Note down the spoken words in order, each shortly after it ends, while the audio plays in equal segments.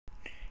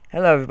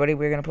Hello everybody,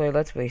 we're going to play a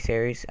Let's Play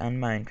series on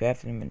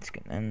Minecraft,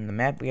 and the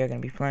map we are going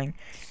to be playing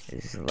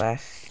is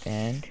Last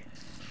Stand,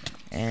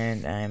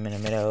 and I'm in the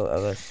middle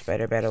of a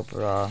spider battle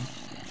brawl.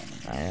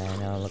 I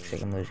know it looks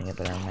like I'm losing it,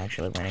 but I'm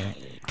actually winning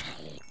it.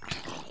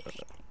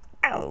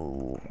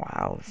 Ow!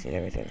 Wow, see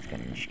that right there, that's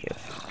going to ninja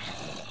kills.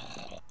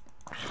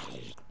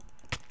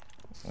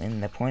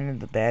 When the point of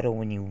the battle,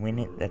 when you win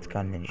it, that's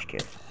called ninja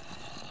kills.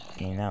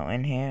 Okay, now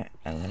in here,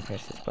 I'm going to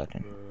press this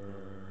button.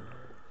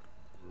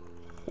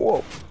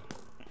 Whoa!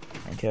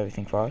 Until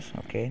everything falls.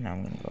 Okay, now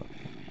I'm gonna go.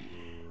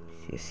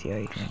 See how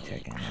you can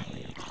attack it.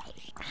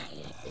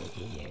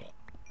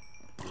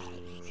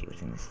 See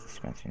what's in this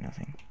dispenser.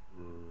 Nothing.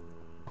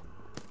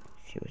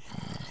 See what's in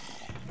this.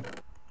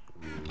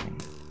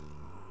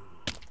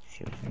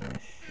 See what's in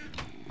this.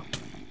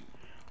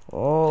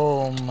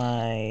 Oh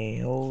my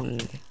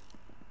holy!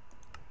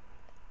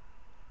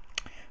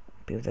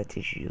 Because that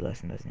teaches you a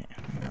lesson, doesn't it?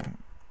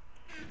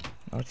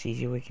 Oh, it's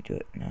easier we could do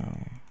it.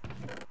 No.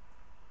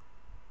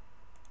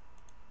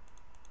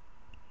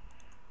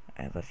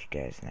 I love you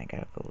guys, and I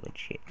gotta go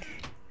legit.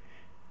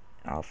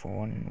 All for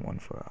one and one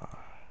for all.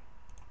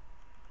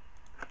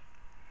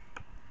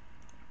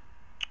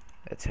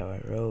 That's how I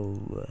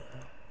roll.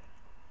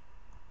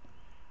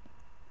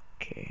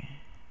 Okay.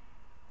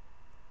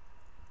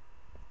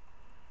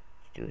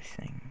 Let's do this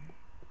thing.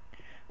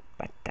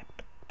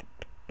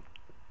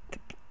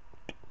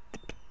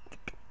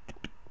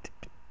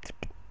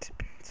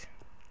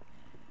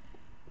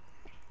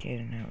 Okay, I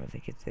don't know where to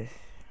get this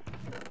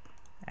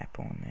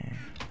apple in there.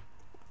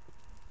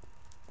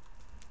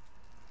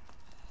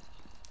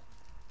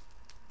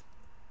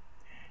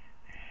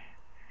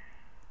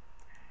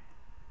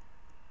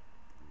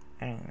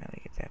 I don't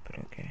really get that, but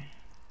okay.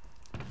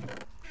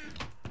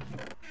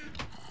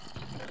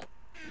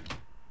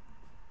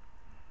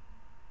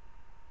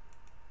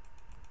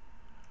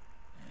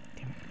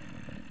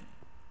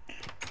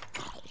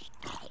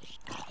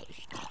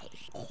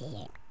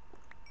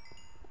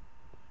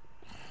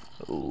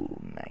 Oh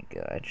my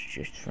god,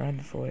 just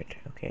run for it.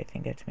 Okay, I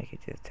think I have to make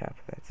it to the top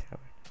of that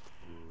tower.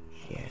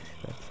 Yes,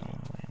 that's the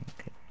only way I'm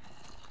good.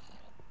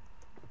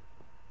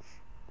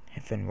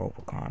 Heaven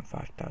Robocon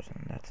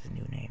 5000, that's his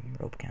new name,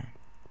 Robocon.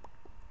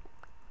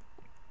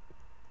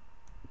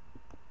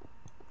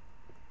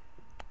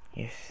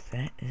 Yes,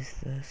 that is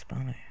the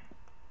spawner.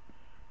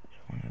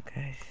 Spawner,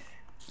 guys.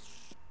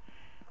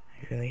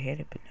 I really hate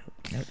it, but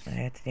nope, I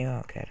had to deal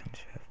with cat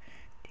himself.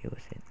 Deal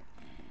with it.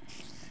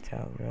 That's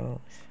how it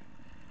rolls.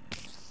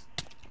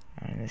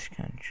 Not in this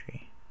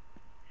country.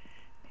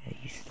 Yeah,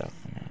 you stuck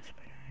on that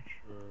spider.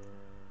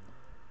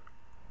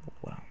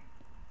 Wow.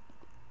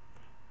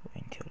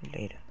 Wait until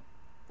later.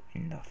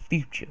 In the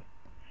future.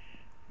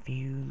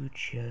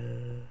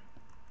 Future.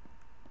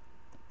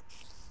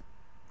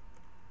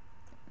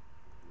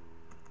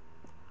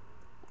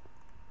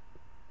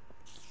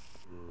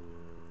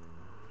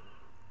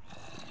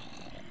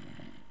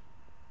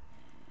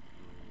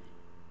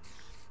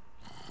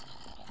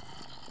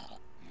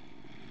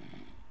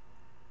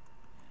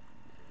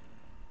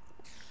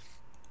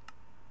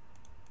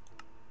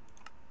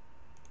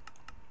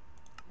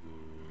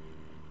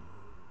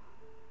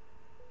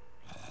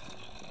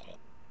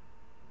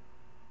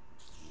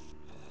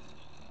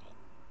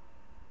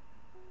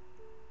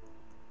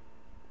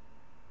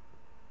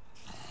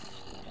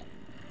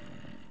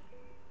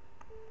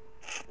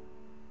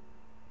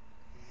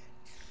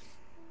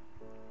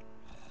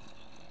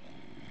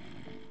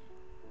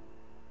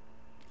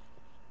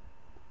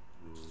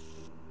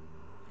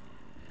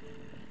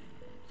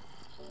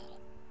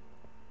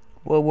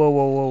 Whoa, whoa,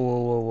 whoa, whoa, whoa,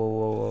 whoa, whoa,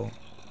 whoa, whoa.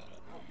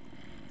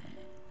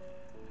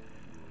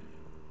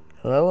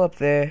 Hello up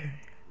there.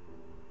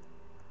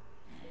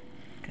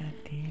 God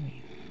damn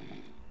you.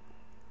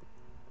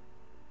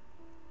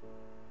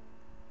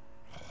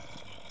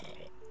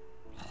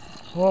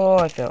 Oh,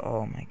 I fell.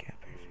 Oh my god,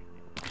 perfect.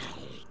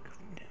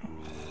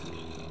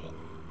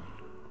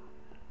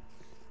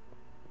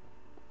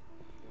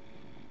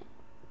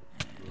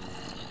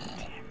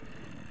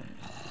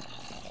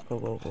 Go,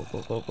 go, go,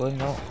 go, go, go,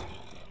 no.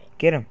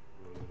 Get him.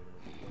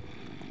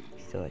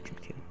 He still likes him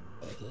too.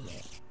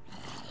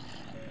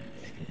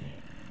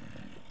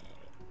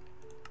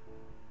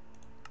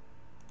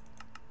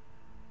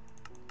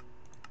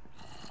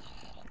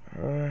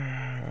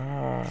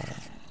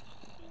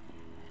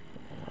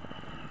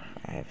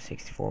 I have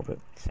 64-bit,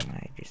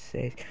 somebody just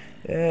says.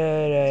 I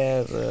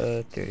have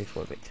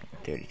 34-bit,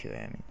 32, I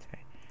mean,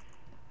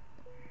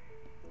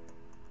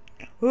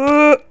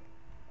 sorry.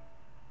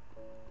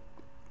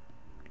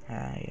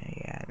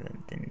 Yeah,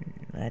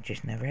 that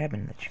just never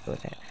happened. Let's go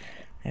with that.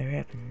 Never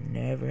happened,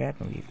 never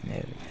happened. We've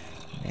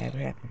never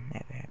happened,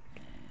 never happened.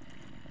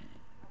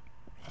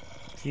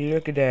 See,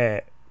 look at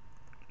that.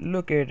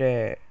 Look at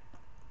that.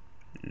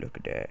 Look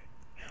at that.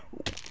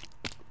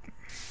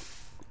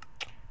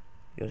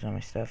 Goes on my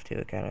stuff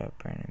too. Gotta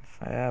burn in the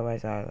fire.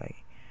 Otherwise, I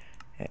like.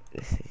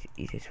 This is the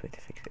easiest way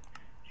to fix it.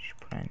 Just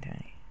put on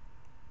tiny.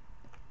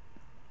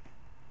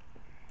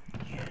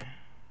 Yeah.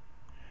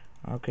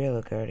 Okay,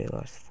 look, I already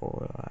lost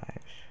 4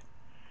 lives.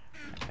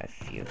 I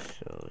feel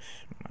so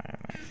smart.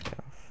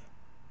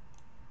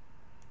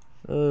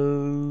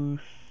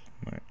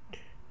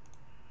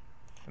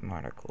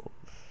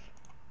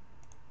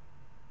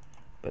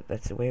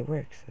 that's the way it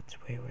works. That's the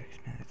way it works,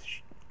 man. That's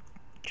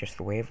just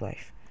the way of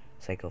life.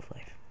 Cycle of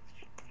life.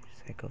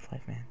 Cycle of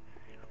life, man.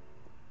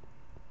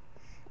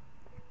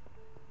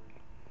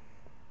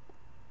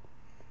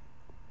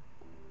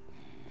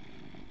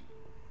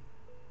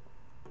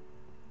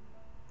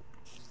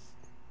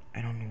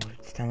 I don't know what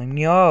it's telling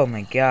me. Oh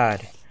my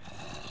god.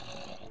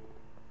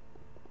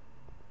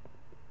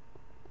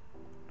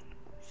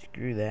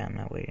 Screw that, I'm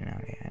not waiting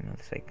out here. I know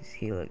this like this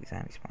healer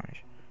zombie spawners.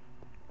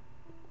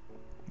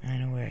 I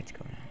know where it's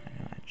going.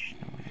 I just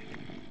know where it's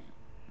going.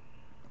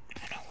 I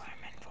know what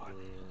I'm in for.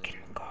 Can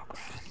go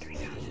around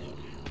 3,000.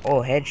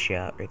 Oh,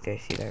 headshot right there.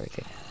 See that right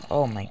there?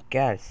 Oh my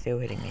god, it's still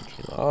hitting me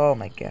too. Oh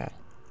my god.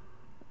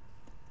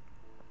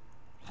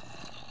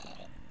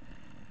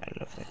 I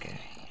love that guy.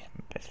 He's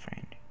my best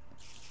friend.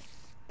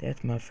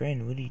 That's my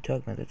friend. What are you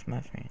talking about? That's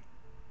my friend.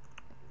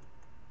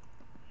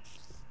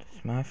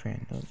 That's my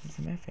friend. No, this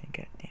is my friend.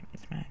 God damn,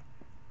 it's mine.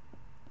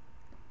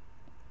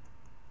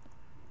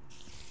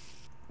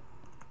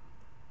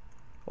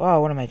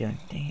 Wow, what am I doing?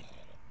 Dang it.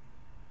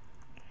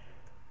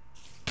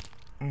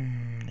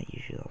 That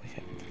usually always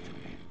happens.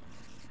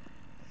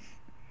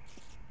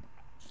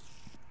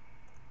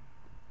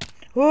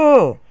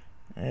 Whoa!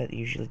 That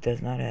usually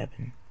does not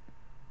happen.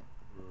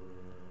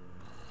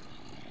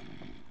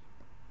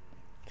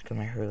 It's got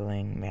my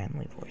hurtling,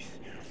 manly voice.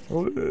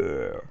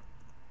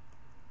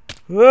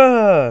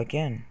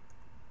 Again.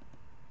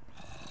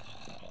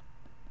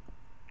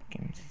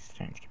 I'm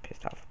starting to get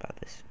pissed off about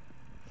this.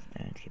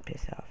 Starting to get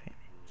pissed off here,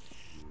 man.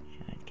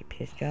 Starting to get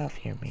pissed off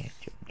here, man.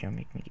 Don't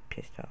make me get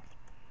pissed off.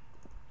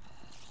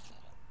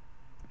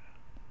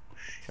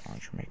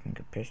 Starting to make me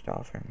get pissed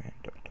off here, man.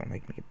 Don't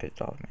make me get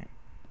pissed off, man.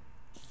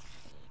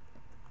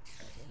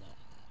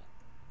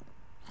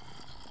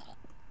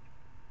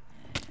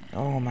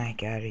 Oh my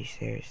god, are you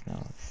serious?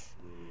 No, it's...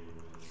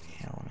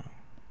 Hell no.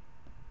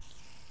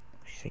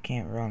 I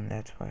can't run,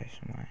 that's why.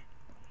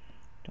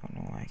 Don't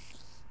know why I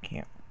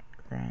can't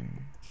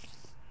run.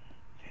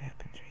 It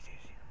happens right there.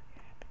 See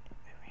what happened?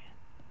 I ran.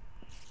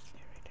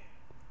 Right there.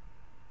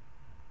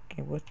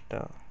 Okay, what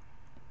the?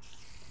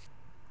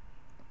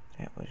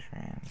 That was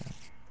random.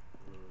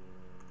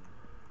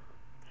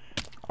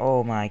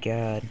 Oh my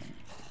god.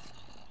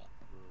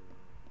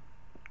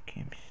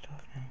 Okay, I'm pissed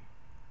off now.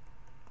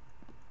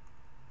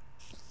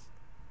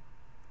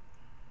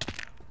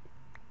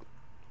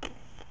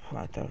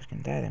 I thought I was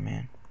gonna die there,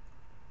 man.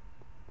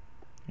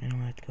 I know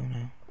where to go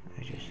now.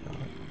 I just saw it.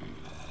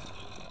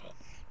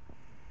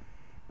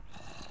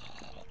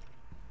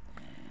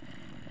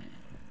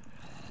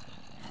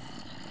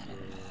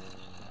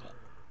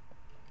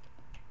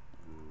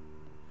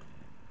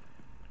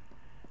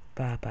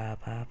 Ba ba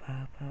ba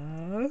ba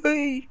ba.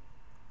 Hey.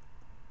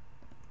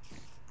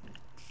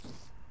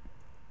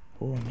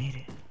 Oh, I made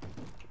it.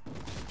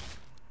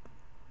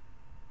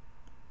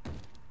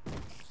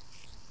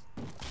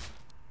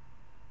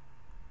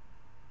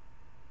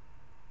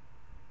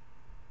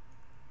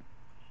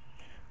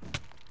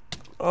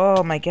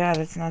 Oh my god,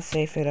 that's not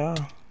safe at all.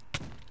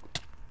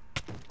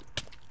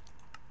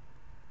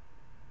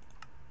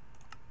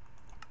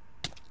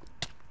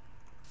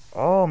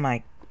 Oh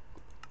my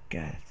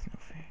god, that's no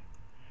fair.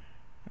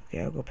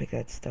 Okay, I'll go pick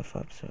that stuff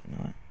up, so you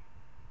know what? I'm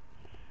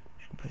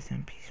just gonna put this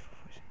in peaceful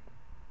for a second.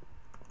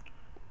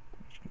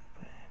 I'm just gonna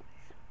put that in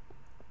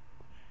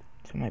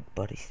peaceful. So my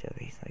buddy still,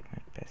 he's like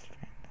my best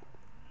friend.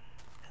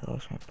 I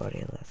lost my buddy,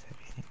 I lost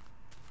everything.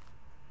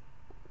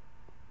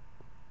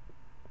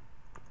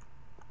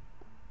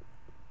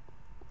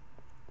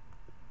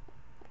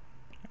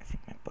 I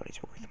think my buddy's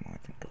worth more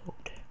than gold.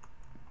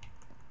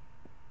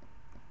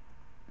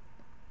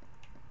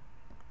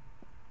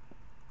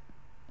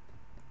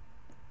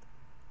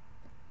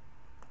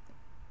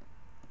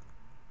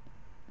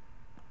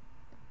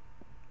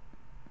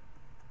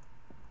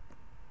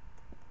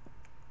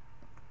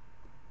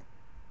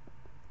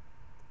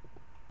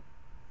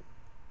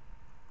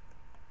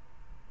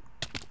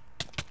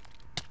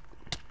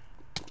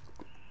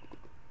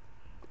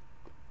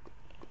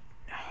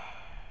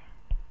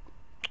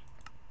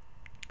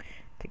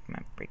 I think I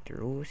might break the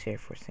rules here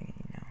for a second,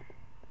 you know.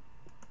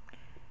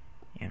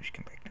 Yeah, I'm just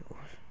gonna break the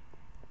rules.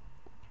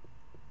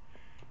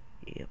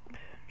 Yep,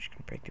 I'm just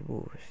gonna break the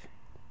rules.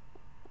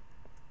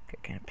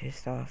 Got kinda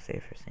pissed off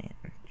there for a second.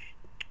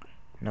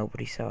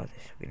 Nobody saw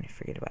this. We're gonna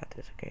forget about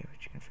this, okay? We're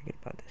just gonna forget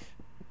about this.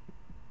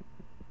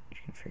 We're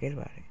just gonna forget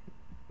about it.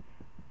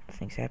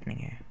 Nothing's happening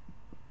here.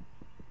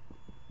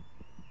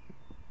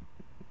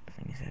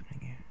 Nothing is happening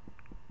here.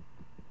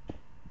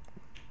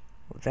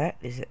 Well, that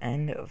is the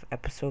end of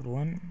episode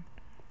 1.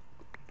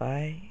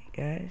 Bye,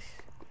 guys.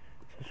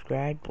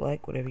 Subscribe,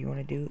 like, whatever you want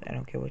to do. I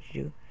don't care what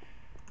you do.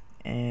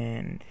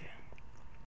 And